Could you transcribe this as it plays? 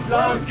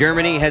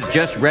Germany has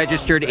just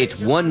registered its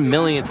 1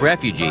 millionth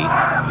refugee,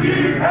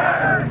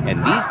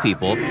 and these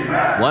people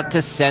want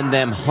to send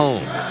them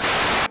home.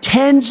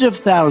 Tens of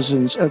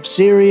thousands of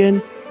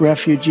Syrian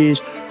refugees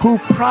who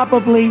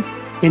probably,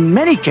 in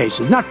many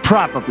cases, not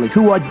probably,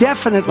 who are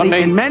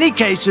definitely, in many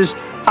cases,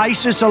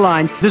 ISIS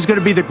aligned. This is going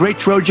to be the great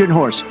Trojan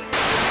horse.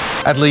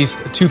 At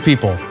least 2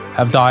 people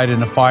have died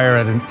in a fire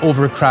at an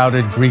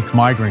overcrowded Greek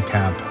migrant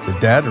camp. The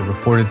dead are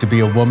reported to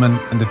be a woman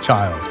and a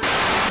child.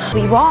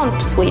 We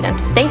want Sweden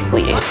to stay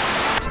Swedish.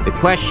 The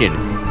question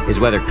is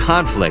whether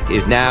conflict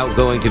is now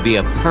going to be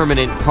a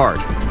permanent part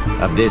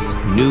of this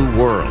new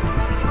world.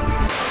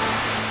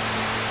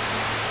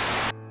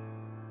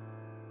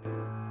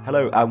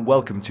 Hello and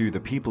welcome to the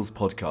People's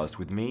Podcast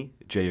with me,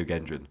 Jay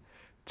Yogendran.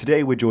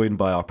 Today we're joined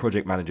by our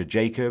project manager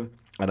Jacob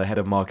and our head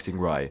of marketing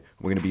Rai.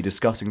 We're going to be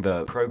discussing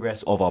the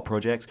progress of our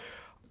project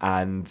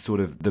and sort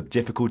of the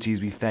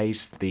difficulties we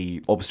faced,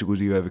 the obstacles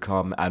we've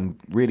overcome, and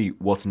really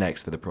what's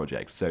next for the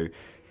project. So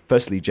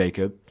firstly,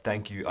 Jacob,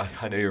 thank you.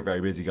 I know you're a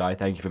very busy guy.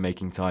 Thank you for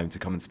making time to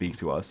come and speak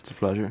to us. It's a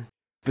pleasure.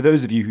 For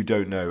those of you who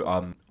don't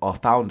know, our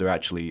founder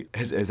actually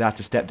has had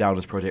to step down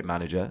as project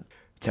manager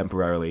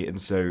temporarily, and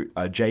so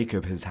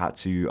Jacob has had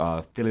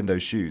to fill in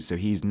those shoes. So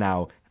he's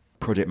now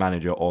project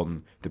manager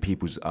on the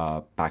People's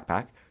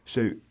Backpack.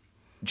 So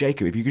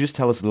Jacob, if you could just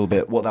tell us a little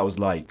bit what that was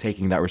like,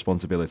 taking that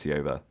responsibility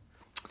over.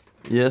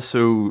 Yeah,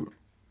 so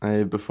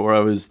before I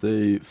was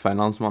the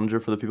finance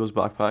manager for the People's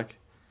Backpack,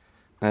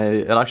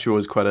 it actually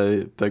was quite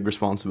a big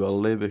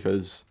responsibility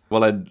because,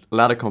 well, I'd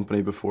led a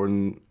company before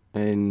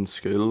in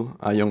school,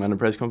 a young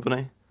enterprise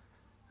company.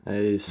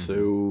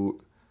 So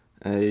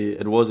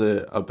it was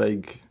a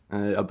big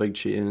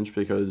change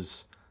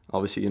because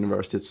obviously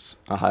university it's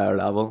a higher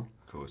level,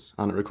 Of course,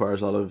 and it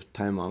requires a lot of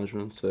time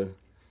management. So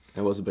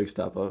it was a big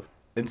step up.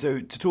 And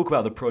so to talk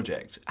about the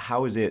project,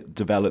 how has it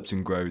developed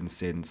and grown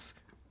since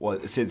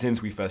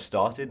we first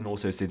started, and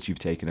also since you've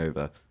taken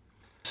over?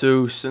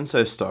 So since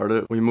I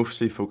started, we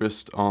mostly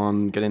focused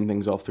on getting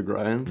things off the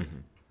ground.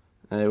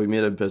 We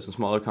made a business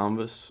model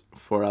canvas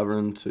for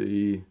everyone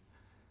to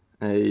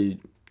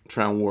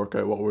try and work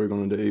out what we were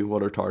going to do,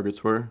 what our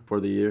targets were for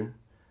the year.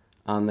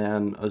 And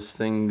then as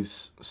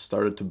things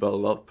started to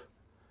build up,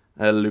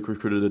 Luke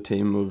recruited a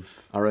team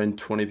of around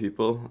 20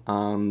 people,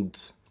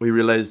 and we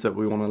realised that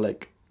we want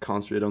to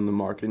concentrate on the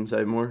marketing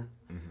side more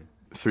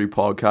through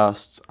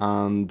podcasts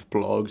and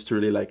blogs to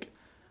really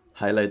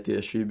highlight the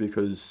issue,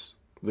 because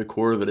the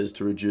core of it is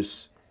to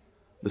reduce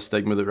the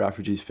stigma that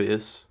refugees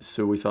face.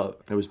 So we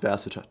thought it was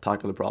best to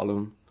tackle the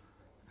problem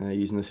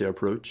using this here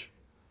approach.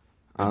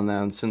 And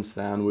then since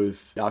then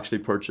we've actually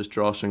purchased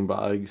drawstring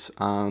bags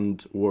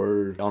and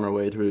we're on our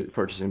way to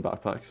purchasing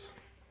backpacks.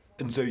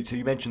 And so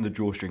you mentioned the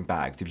drawstring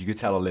bags. If you could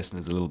tell our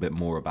listeners a little bit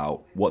more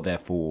about what they're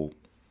for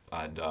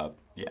and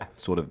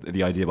sort of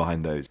the idea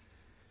behind those.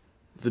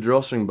 The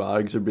drawstring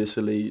bags are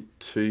basically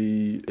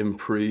to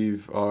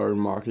improve our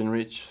marketing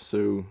reach.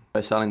 So by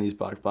selling these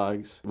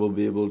bags, we'll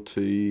be able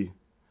to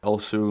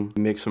also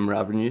make some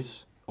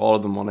revenues. All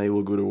of the money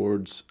will go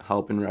towards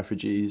helping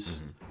refugees.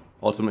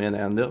 Ultimately, in the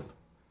end up,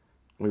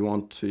 we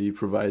want to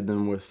provide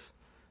them with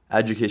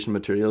education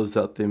materials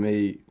that they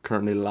may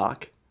currently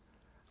lack.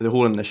 The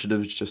whole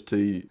initiative is just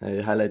to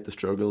highlight the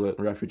struggle that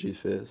refugees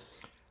face.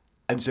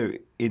 And so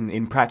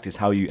in practice,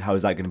 how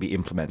is that going to be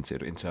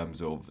implemented in terms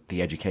of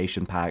the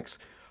education packs?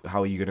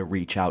 How are you going to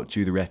reach out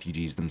to the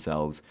refugees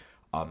themselves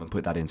and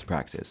put that into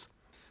practice?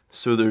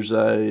 So there's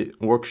a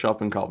workshop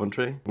in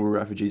Coventry where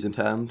refugees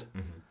attend.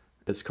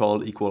 It's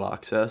called Equal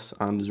Access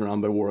and is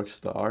run by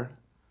Workstar.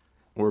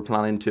 We're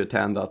planning to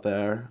attend that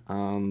there,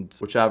 and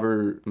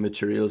whichever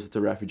materials that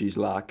the refugees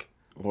lack,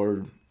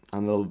 and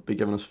they'll be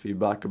giving us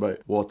feedback about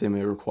what they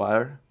may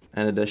require.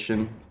 In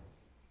addition,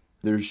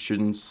 there's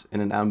students in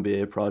an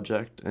MBA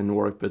project in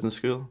Warwick Business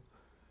School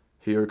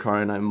who are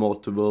carrying out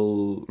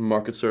multiple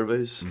market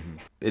surveys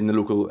in the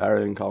local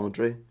area in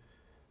Coventry,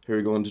 who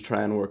are going to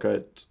try and work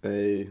out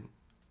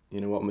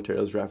what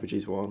materials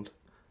refugees want.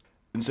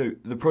 And so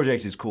the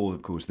project is called,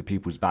 of course, the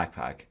People's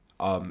Backpack.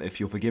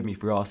 If you'll forgive me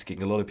for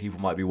asking, a lot of people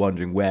might be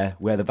wondering where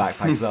the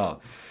backpacks are.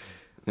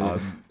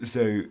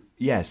 So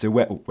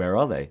where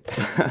are they?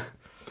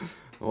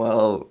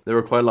 Well, there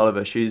were quite a lot of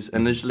issues.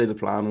 Initially, the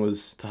plan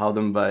was to have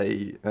them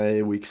by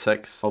week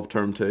 6 of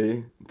term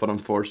 2, but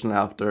unfortunately,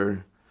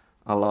 after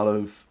a lot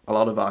of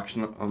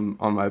action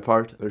on my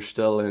part, they're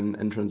still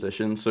in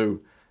transition.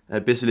 So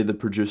basically, the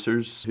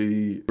producers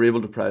who were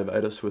able to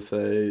provide us with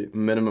a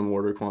minimum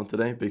order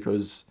quantity,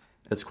 because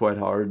it's quite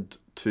hard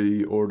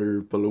to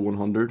order below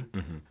 100.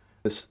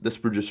 This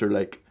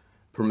producer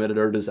permitted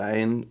our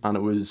design, and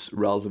it was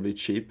relatively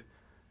cheap.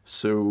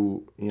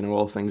 So,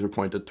 all things were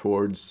pointed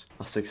towards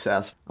a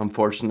success.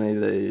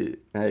 Unfortunately,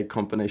 the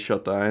company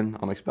shut down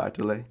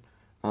unexpectedly,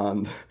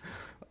 and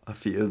a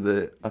few of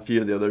the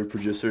other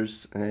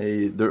producers,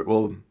 we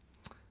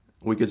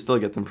could still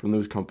get them from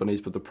those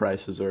companies, but the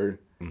prices are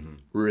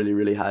really,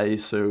 really high.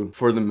 So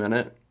for the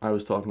minute, I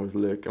was talking with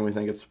Luke, and we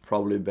think it's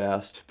probably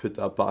best to put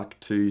that back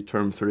to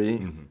term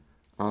 3,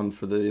 and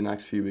for the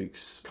next few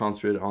weeks,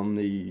 concentrate on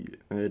the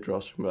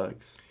drawstring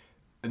bags.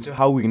 And so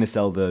how are we going to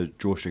sell the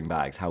drawstring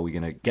bags? How are we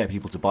going to get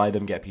people to buy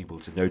them, get people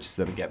to notice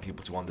them, and get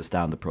people to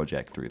understand the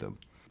project through them?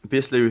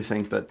 Basically, we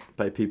think that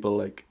by people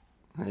like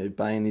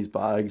buying these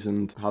bags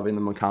and having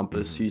them on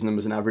campus, using them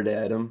as an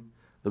everyday item,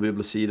 they'll be able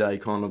to see the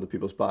icon of the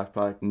People's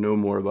Backpack, know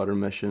more about our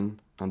mission,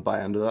 and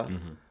buy into that.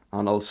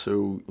 And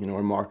also,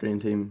 our marketing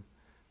team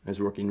is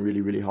working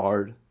really, really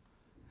hard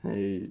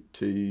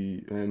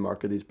to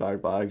market these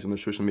bags on their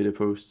social media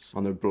posts,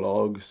 on their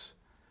blogs.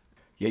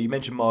 Yeah, you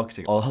mentioned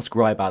marketing. I'll ask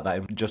Rai about that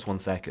in just one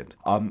second.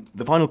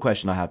 The final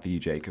question I have for you,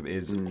 Jacob,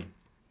 is in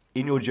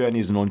your journey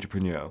as an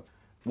entrepreneur,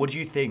 what do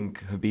you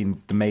think have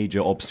been the major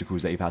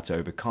obstacles that you've had to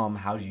overcome?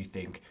 How do you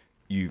think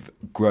you've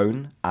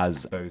grown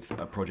as both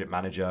a project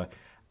manager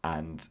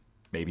and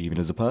maybe even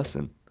as a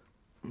person?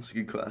 That's a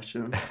good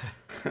question.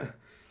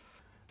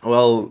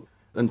 Well,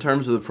 in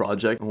terms of the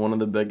project, one of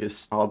the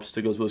biggest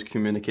obstacles was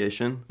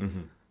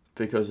communication.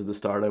 Because at the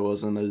start I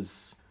wasn't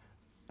as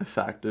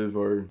effective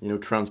or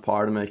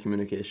transparent in my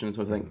communication.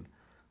 So I think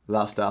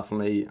that's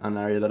definitely an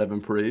area that I've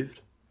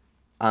improved.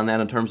 And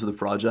then in terms of the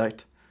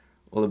project,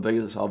 well, the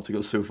biggest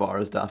obstacle so far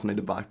is definitely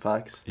the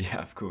backpacks.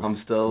 Yeah, of course.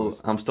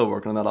 I'm still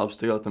working on that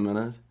obstacle at the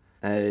minute,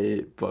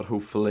 but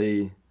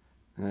hopefully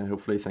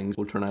things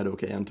will turn out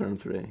okay in term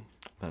 3.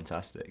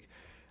 Fantastic.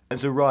 And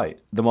so, Rai,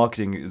 the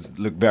marketing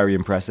look very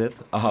impressive.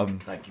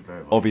 Thank you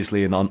very much.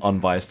 Obviously, an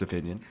unbiased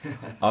opinion.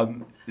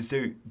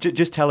 So,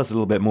 just tell us a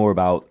little bit more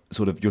about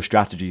sort of your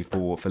strategy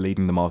for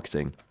leading the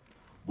marketing.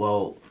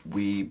 Well,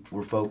 we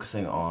were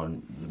focusing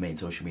on the main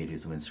social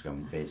medias of Instagram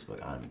and Facebook,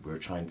 and we were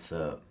trying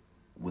to,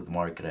 with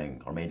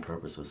marketing, our main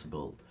purpose was to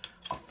build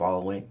a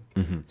following.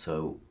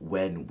 So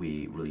when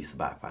we release the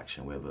Backpack,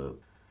 we have a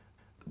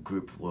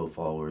group of loyal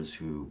followers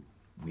who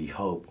we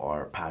hope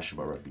are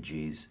passionate about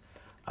refugees,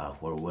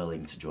 who are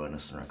willing to join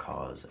us in our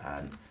cause.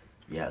 And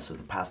yeah, so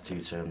the past 2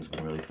 terms we've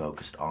been really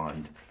focused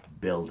on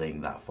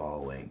building that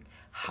following.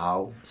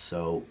 How?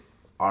 So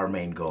our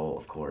main goal,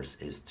 of course,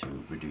 is to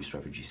reduce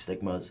refugee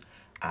stigmas,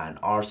 and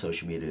our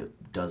social media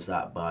does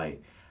that by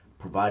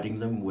providing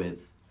them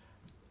with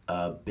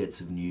bits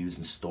of news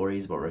and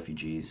stories about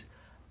refugees,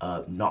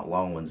 not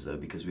long ones though,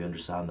 because we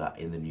understand that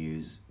in the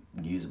news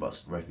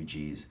about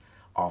refugees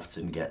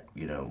often get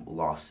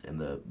lost in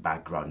the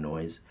background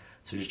noise.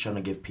 So just trying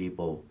to give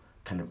people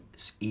kind of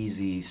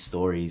easy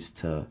stories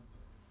to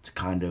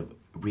kind of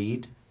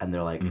read, and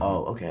they're like,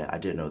 oh, okay, I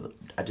didn't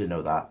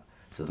know that.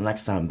 So the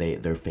next time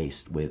they're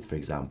faced with, for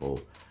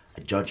example,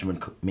 a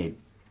judgment made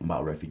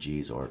about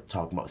refugees or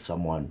talking about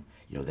someone,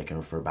 they can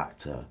refer back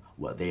to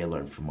what they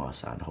learned from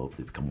us and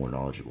hopefully become more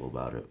knowledgeable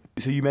about it.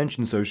 So you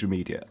mentioned social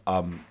media,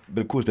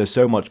 but of course there's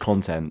so much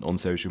content on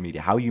social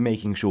media. How are you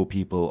making sure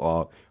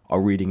people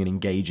are reading and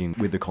engaging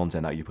with the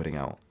content that you're putting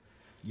out?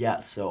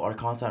 Yeah, so our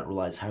content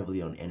relies heavily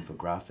on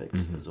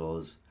infographics as well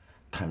as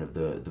kind of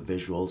the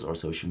visuals our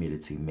social media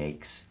team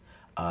makes.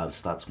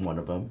 So that's one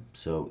of them.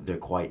 So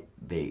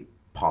they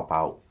pop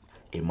out,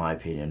 in my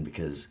opinion,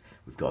 because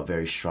we've got a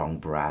very strong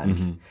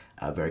brand,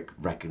 very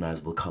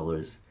recognizable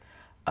colors.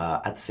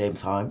 At the same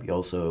time, we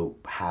also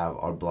have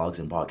our blogs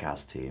and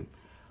podcast team,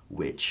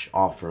 which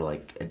offer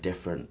like a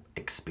different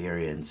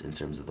experience in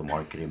terms of the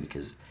marketing,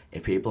 because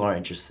if people are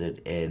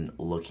interested in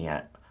looking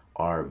at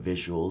our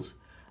visuals,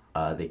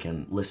 they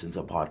can listen to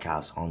a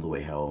podcast on the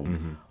way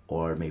home,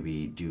 or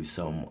maybe do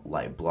some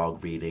like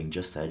blog reading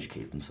just to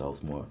educate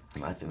themselves more.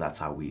 And I think that's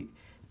how we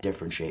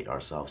differentiate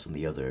ourselves from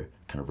the other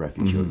kind of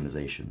refugee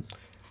organizations.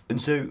 And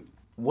so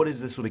what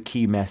is the sort of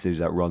key message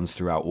that runs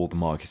throughout all the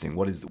marketing?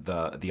 What is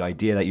the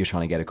idea that you're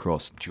trying to get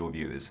across to your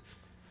viewers?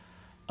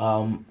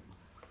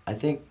 I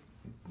think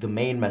the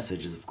main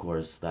message is, of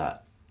course,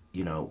 that,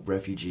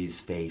 refugees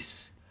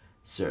face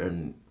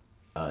certain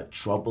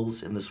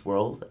troubles in this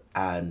world,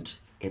 and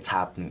it's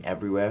happening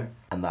everywhere,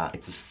 and that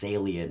it's a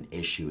salient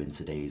issue in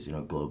today's,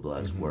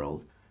 globalized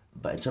world.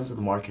 But in terms of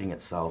the marketing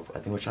itself, I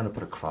think we're trying to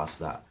put across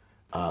that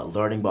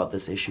learning about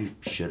this issue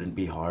shouldn't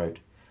be hard.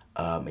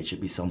 It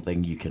should be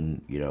something you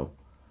can,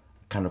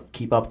 kind of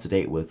keep up to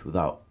date with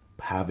without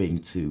having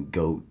to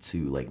go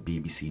to like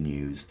BBC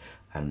News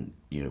and,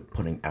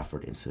 putting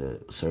effort into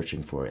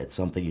searching for it. It's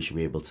something you should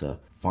be able to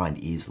find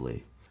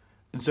easily.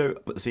 And so,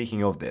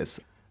 speaking of this,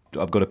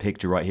 I've got a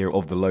picture right here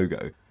of the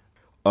logo.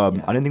 I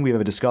don't think we've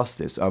ever discussed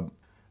this.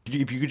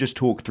 If you could just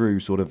talk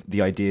through sort of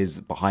the ideas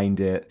behind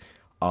it,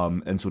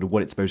 and sort of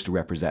what it's supposed to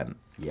represent.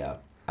 Yeah,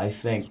 I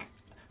think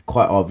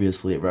quite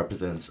obviously it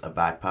represents a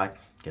backpack,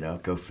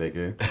 go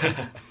figure.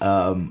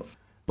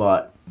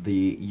 But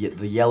the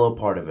yellow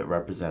part of it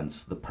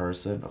represents the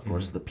person, of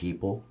course, the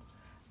people,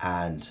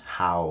 and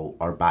how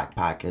our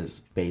backpack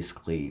is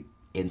basically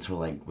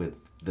interlinked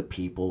with the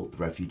people, the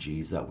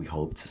refugees that we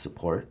hope to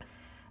support.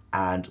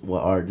 And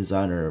what our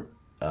designer,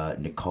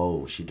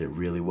 Nicole, she did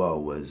really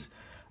well was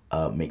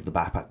make the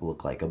backpack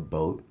look like a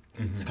boat.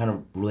 It's kind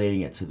of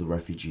relating it to the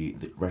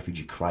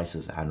refugee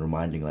crisis and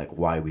reminding like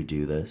why we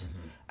do this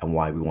and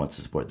why we want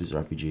to support these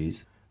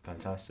refugees.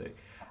 Fantastic.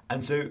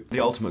 And so the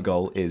ultimate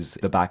goal is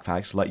the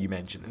backpacks, like you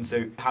mentioned. And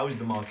so how is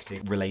the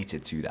marketing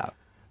related to that?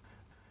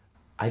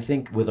 I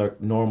think with our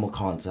normal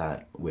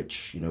content,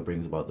 which,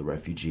 brings about the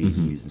refugee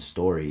news and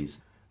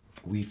stories,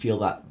 we feel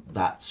that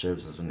that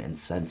serves as an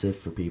incentive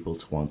for people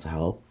to want to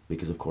help,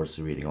 because of course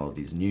they're reading all of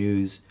these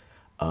news.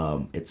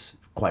 It's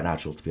quite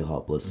natural to feel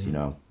helpless,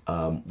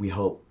 We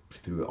hope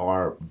through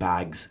our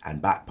bags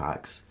and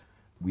backpacks,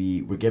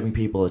 we're giving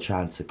people a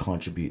chance to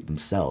contribute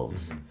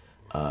themselves,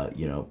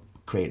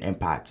 create an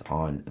impact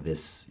on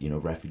this,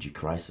 refugee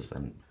crisis,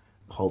 and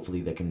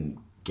hopefully they can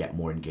get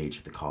more engaged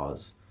with the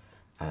cause.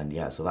 And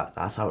yeah, so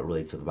that's how it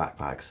relates to the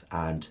backpacks.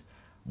 And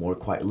more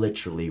quite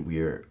literally,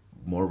 we're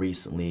more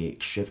recently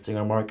shifting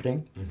our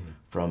marketing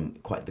from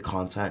quite the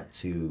content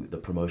to the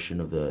promotion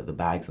of the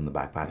bags and the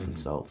backpacks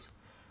themselves,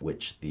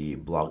 which the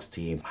blogs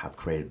team have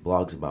created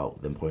blogs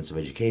about the importance of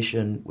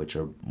education, which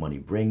our money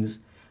brings.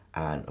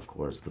 And of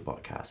course, the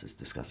podcast is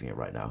discussing it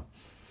right now.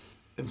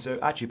 And so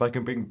actually, if I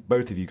can bring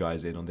both of you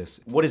guys in on this,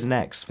 what is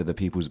next for the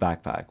People's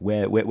Backpack?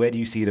 Where do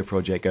you see the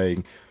project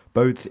going,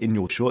 both in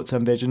your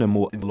short-term vision and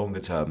more in the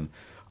longer-term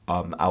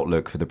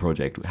outlook for the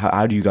project?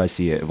 How do you guys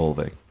see it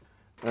evolving?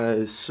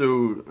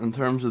 So in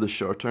terms of the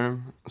short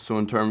term,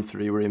 in term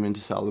 3, we're aiming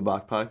to sell the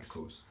backpacks.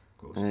 Of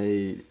course.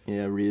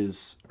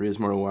 Raise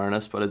more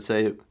awareness. But I'd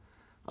say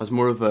as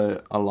more of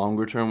a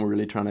longer term, we're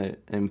really trying to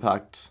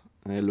impact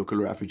local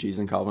refugees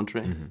in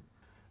Coventry.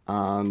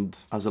 And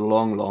as a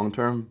long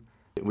term,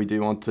 we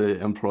do want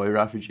to employ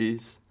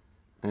refugees,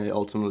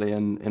 ultimately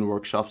in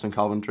workshops in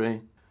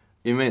Coventry.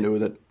 You may know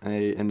that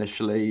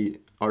initially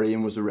our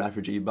aim was a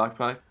refugee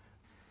backpack,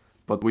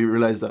 but we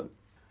realised that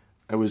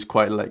it was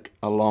quite like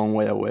a long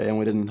way away, and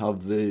we didn't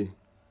have the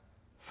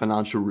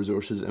financial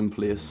resources in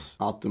place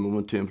at the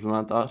moment to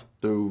implement that.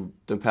 So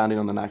depending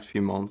on the next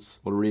few months,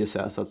 we'll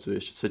reassess that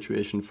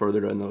situation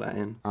further down the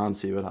line and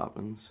see what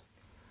happens.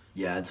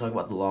 Yeah, and talking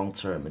about the long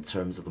term in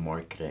terms of the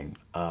marketing,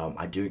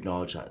 I do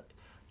acknowledge that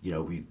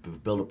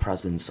we've built a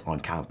presence on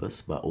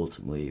campus, but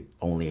ultimately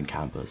only in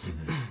campus.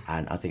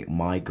 And I think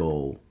my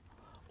goal,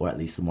 or at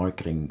least the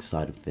marketing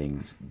side of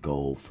things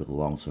goal for the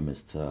long term,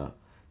 is to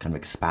kind of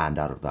expand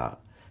out of that,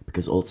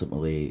 because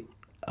ultimately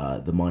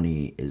the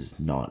money is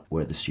not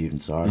where the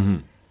students are.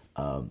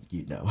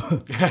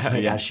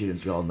 As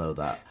students, we all know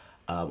that.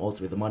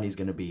 Ultimately, the money is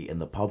going to be in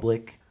the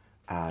public,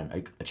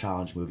 and a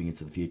challenge moving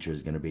into the future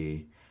is going to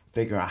be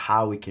figuring out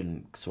how we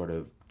can sort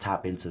of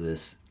tap into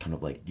this kind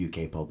of like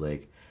UK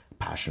public,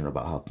 passionate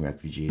about helping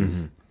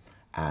refugees,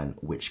 and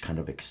which kind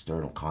of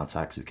external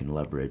contacts we can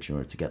leverage in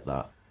order to get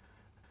that.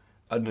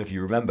 I don't know if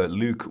you remember,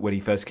 Luke, when he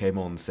first came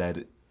on,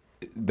 said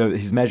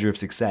his measure of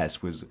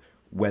success was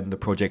when the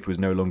project was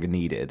no longer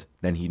needed,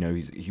 then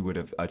he would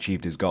have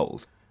achieved his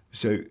goals.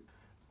 So,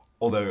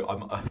 although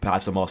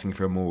perhaps I'm asking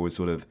for a more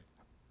sort of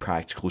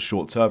practical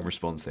short-term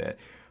response here,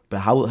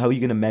 but how are you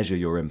going to measure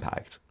your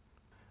impact?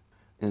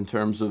 In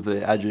terms of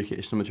the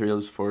educational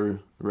materials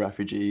for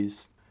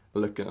refugees,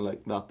 looking at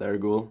like that their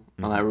goal,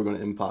 and how we're going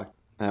to impact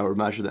or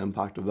measure the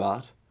impact of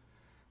that.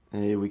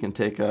 We can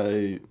take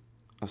a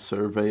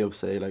survey of,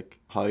 say, like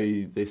how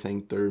they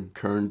think their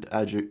current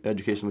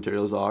education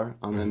materials are,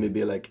 and then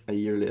maybe like a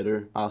year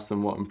later ask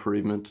them what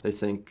improvement they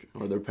think,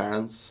 or their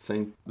parents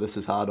think, this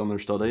has had on their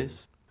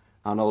studies.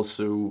 And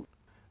also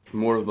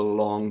more of a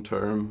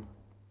long-term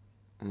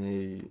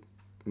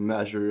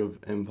measure of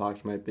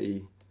impact might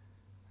be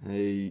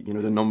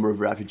the number of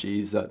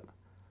refugees that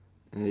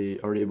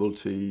are able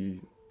to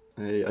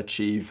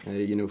achieve 5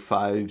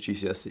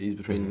 GCSEs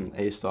between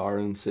A star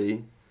and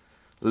C.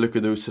 Look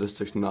at those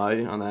statistics now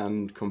and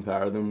then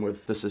compare them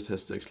with the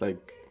statistics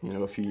like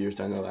a few years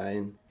down the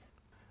line.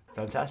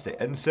 Fantastic.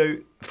 And so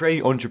for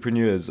any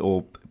entrepreneurs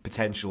or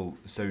potential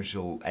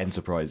social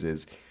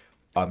enterprises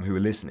who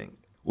are listening,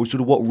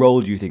 what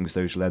role do you think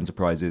social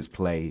enterprises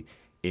play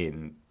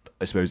in,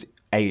 I suppose,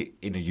 A,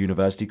 in a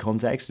university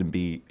context, and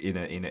B, in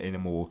a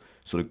more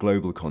sort of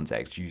global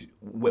context?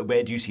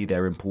 Where do you see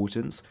their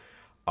importance?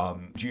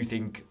 Do you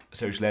think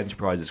social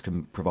enterprises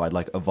can provide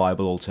like a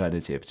viable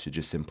alternative to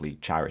just simply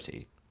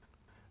charity?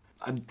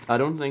 I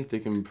don't think they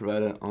can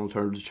provide an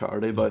alternative to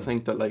charity, but I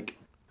think that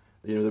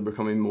they're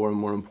becoming more and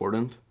more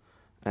important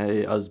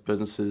as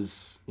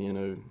businesses,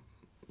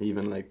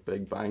 even like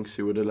big banks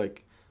who would have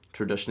like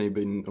traditionally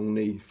been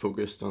only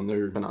focused on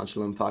their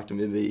financial impact and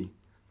maybe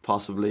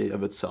possibly a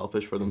bit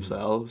selfish for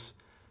themselves.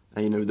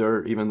 And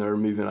they're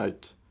moving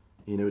out,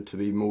 to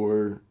be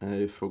more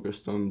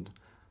focused on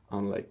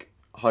like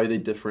how they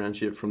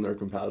differentiate from their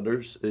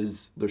competitors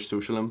is their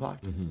social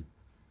impact,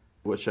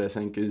 which I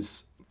think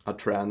is a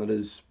trend that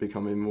is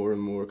becoming more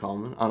and more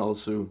common. And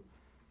also,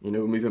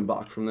 moving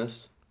back from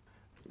this,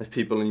 if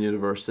people in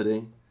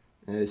university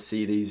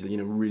see these,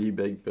 really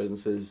big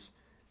businesses,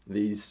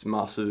 these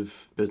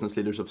massive business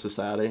leaders of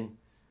society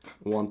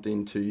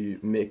wanting to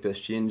make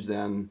this change,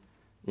 then,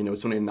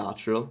 it's only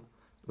natural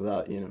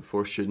that,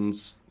 for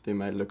students, they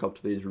might look up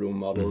to these role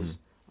models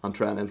and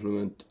try and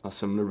implement a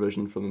similar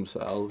vision for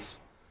themselves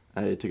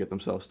to get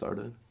themselves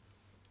started.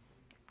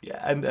 Yeah,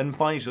 and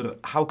finally, sort of,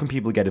 how can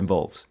people get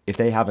involved? If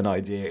they have an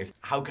idea,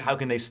 how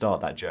can they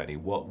start that journey?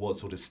 What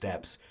sort of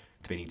steps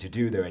do they need to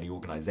do? Are there any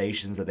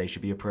organisations that they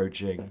should be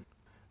approaching?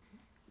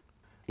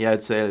 Yeah,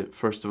 I'd say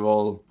first of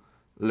all,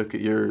 look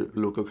at your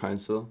local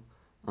council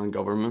and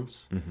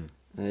governments.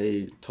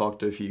 Talk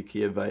to a few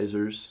key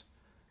advisors,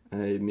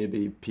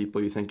 maybe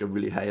people you think of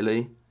really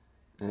highly,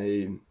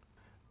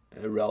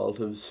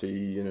 relatives who,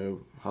 you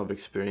know, have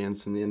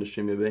experience in the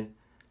industry maybe.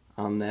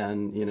 And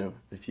then, you know,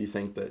 if you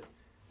think that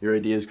your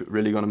idea is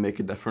really going to make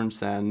a difference,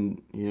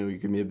 then, you know, you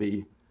can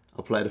maybe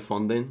apply to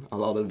funding. A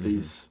lot of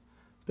these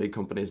big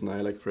companies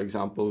now, like for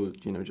example,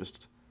 you know,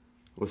 just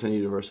within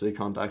university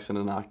contacts in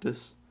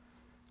Enactus,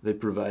 they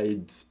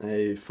provide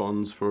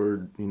funds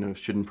for, you know,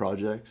 student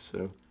projects.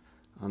 So,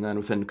 and then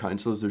within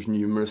councils, there's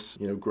numerous,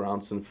 you know,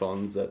 grants and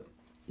funds that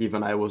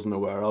even I wasn't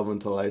aware of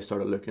until I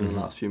started looking in the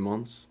last few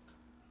months.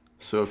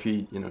 So if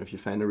you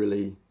find a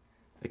really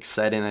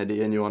exciting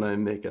idea and you want to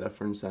make a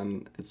difference,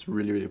 then it's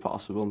really, really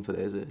possible in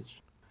today's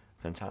age.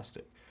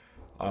 Fantastic.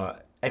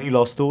 Any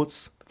last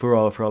thoughts for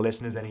our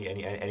listeners?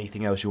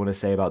 Anything else you want to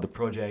say about the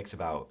project,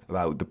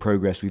 about the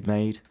progress we've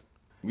made?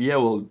 Yeah,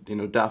 well, you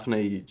know,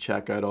 definitely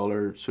check out all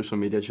our social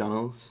media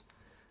channels.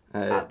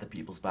 At The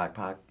People's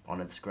Backpack on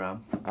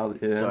Instagram.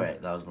 Yeah. Sorry,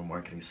 that was my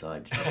marketing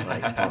side, just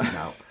like popping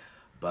out.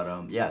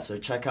 But yeah, so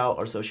check out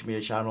our social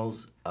media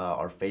channels,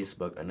 our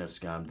Facebook and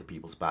Instagram, The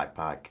People's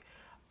Backpack.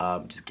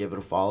 Just give it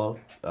a follow.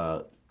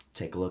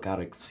 Take a look at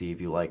it, see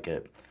if you like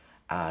it.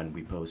 And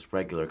we post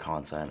regular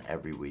content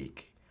every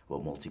week,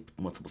 well,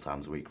 multiple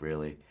times a week,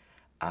 really.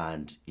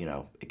 And, you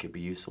know, it could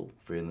be useful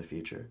for you in the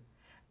future.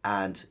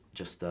 And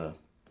just a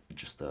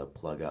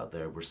plug out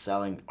there, we're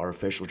selling our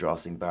official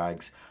drawstring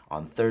bags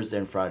on Thursday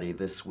and Friday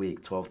this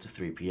week, 12 to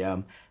 3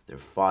 p.m. They're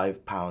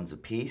 £5 a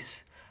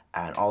piece,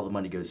 and all the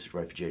money goes to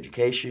refugee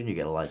education. You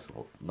get a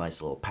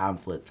nice little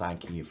pamphlet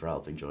thanking you for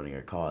helping joining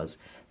our cause,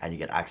 and you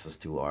get access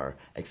to our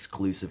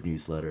exclusive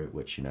newsletter,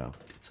 which, you know,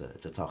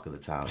 it's a talk of the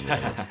town.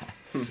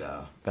 Really.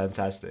 So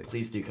fantastic.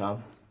 Please do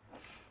come.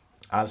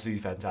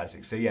 Absolutely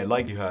fantastic. So yeah,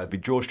 like you heard, the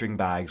drawstring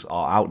bags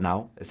are out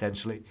now,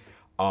 essentially.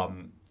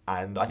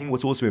 And I think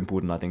what's also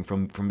important, I think,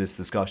 from this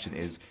discussion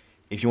is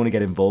if you want to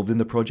get involved in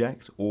the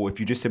project, or if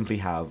you just simply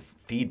have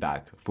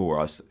feedback for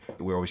us.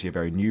 We're obviously a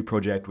very new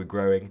project, we're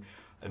growing,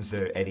 and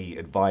so any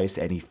advice,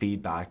 any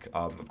feedback,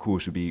 of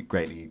course, would be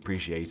greatly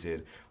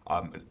appreciated.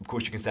 Of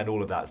course, you can send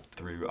all of that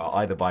through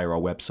either via our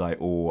website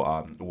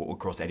or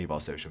across any of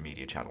our social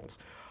media channels.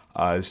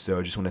 So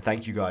I just want to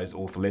thank you guys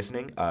all for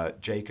listening.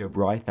 Jacob,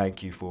 Rye,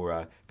 thank you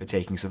for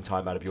taking some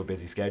time out of your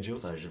busy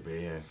schedules. Pleasure to be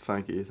here.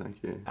 Thank you.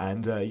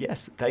 And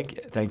yes,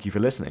 thank you for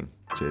listening.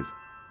 Cheers.